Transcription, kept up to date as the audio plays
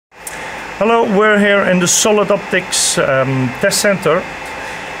Hello, we're here in the Solid Optics test center,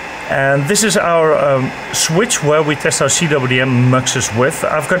 and this is our switch where we test our CWDM muxes with.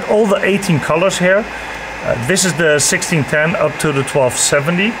 I've got all the 18 colors here. This is the 1610 up to the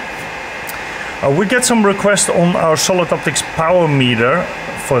 1270. We get some requests on our Solid Optics power meter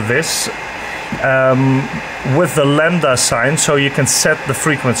for this with the Lambda sign, so you can set the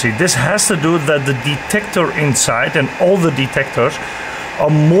frequency. This has to do that the detector inside and all the detectors are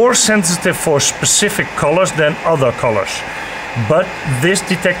more sensitive for specific colors than other colors. But this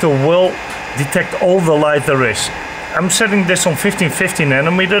detector will detect all the light there is. I'm setting this on 1550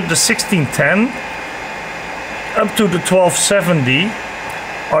 nanometer. The 1610 up to the 1270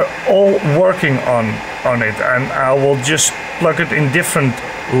 are all working on it, and I will just plug it in different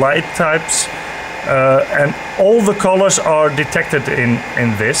light types, and all the colors are detected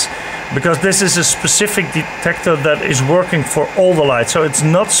in this, because this is a specific detector that is working for all the light, so it's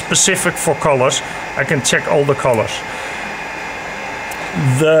not specific for colors. I can check all the colors.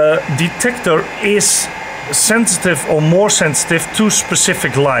 The detector is sensitive or more sensitive to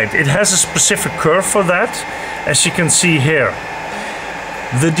specific light. It has a specific curve for that, as you can see here.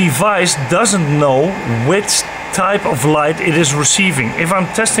 The device doesn't know which type of light it is receiving. If I'm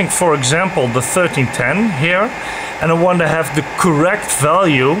testing, for example, the 1310 here, and I want to have the correct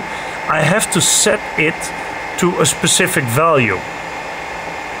value, I have to set it to a specific value,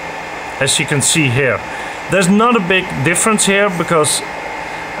 as you can see here. There's not a big difference here because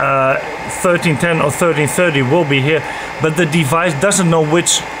 1310 or 1330 will be here, but the device doesn't know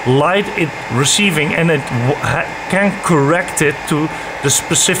which light it's receiving, and it can correct it to the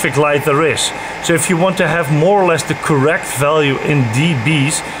specific light there is. So if you want to have more or less the correct value in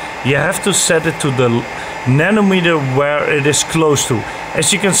dBs, you have to set it to the nanometer where it is close to.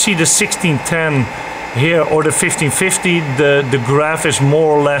 As you can see, the 1610 here or the 1550, the graph is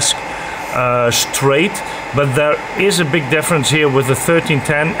more or less straight, but there is a big difference here with the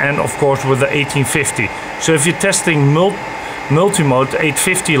 1310 and of course with the 1850. So if you're testing multimode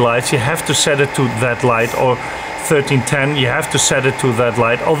 850 lights, you have to set it to that light, or 1310 you have to set it to that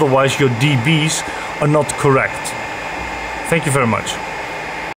light, otherwise your dBs are not correct. Thank you very much.